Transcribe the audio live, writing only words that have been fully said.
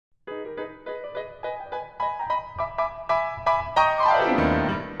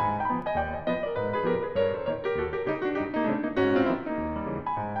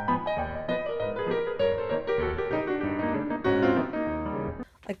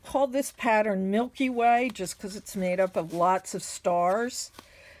call this pattern Milky Way just because it's made up of lots of stars.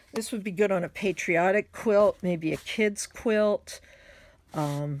 This would be good on a patriotic quilt, maybe a kid's quilt.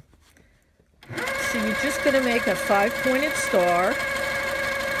 So you're just going to make a 5-pointed star.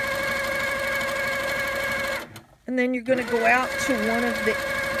 And then you're going to go out to one of the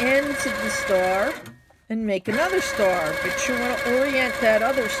ends of the star and make another star. But you want to orient that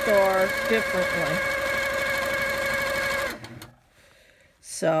other star differently.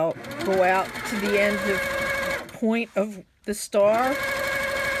 So go out to the end of point of the star,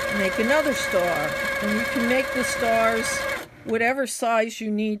 make another star. And you can make the stars whatever size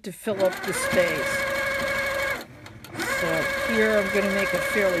you need to fill up the space. So here I'm going to make a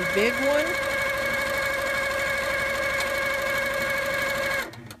fairly big one.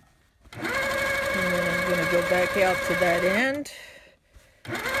 And then I'm going to go back out to that end.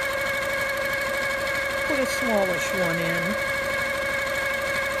 Put a smallish one in.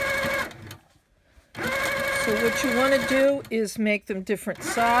 So what you want to do is make them different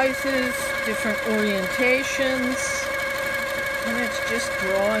sizes, different orientations. And it's just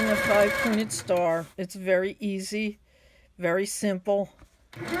drawing a 5-pointed star. It's very easy, very simple.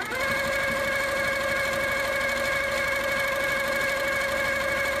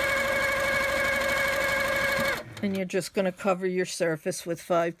 And you're just going to cover your surface with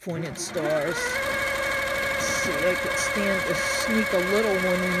 5-pointed stars. Let's see, I could stand to sneak a little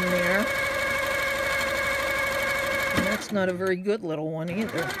one in there. And that's not a very good little one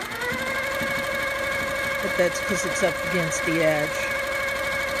either. But that's because it's up against the edge.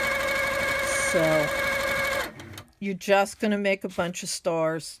 So you're just going to make a bunch of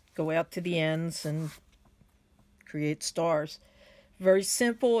stars, go out to the ends and create stars. Very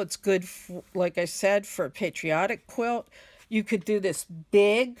simple. It's good, like I said, for a patriotic quilt. You could do this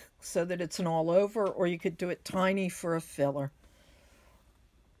big so that it's an all over, or you could do it tiny for a filler.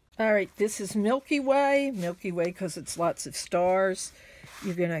 All right, this is Milky Way. Milky Way because it's lots of stars.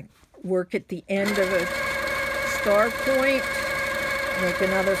 You're going to work at the end of a star point, make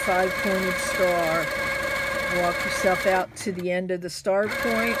another 5-pointed star. Walk yourself out to the end of the star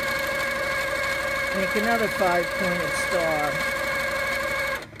point, make another 5-pointed star.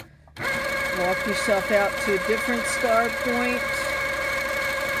 Walk yourself out to a different star point,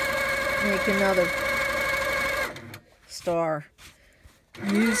 make another star.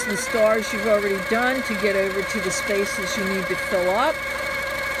 Use the stars you've already done to get over to the spaces you need to fill up.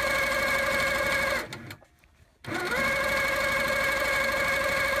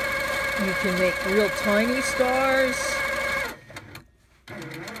 You can make real tiny stars.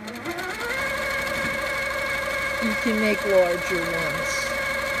 You can make larger ones.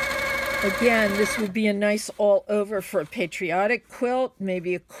 Again, this would be a nice all-over for a patriotic quilt,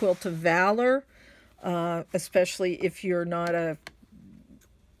 maybe a quilt of valor, especially if you're not a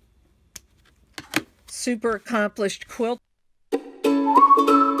super accomplished quilt.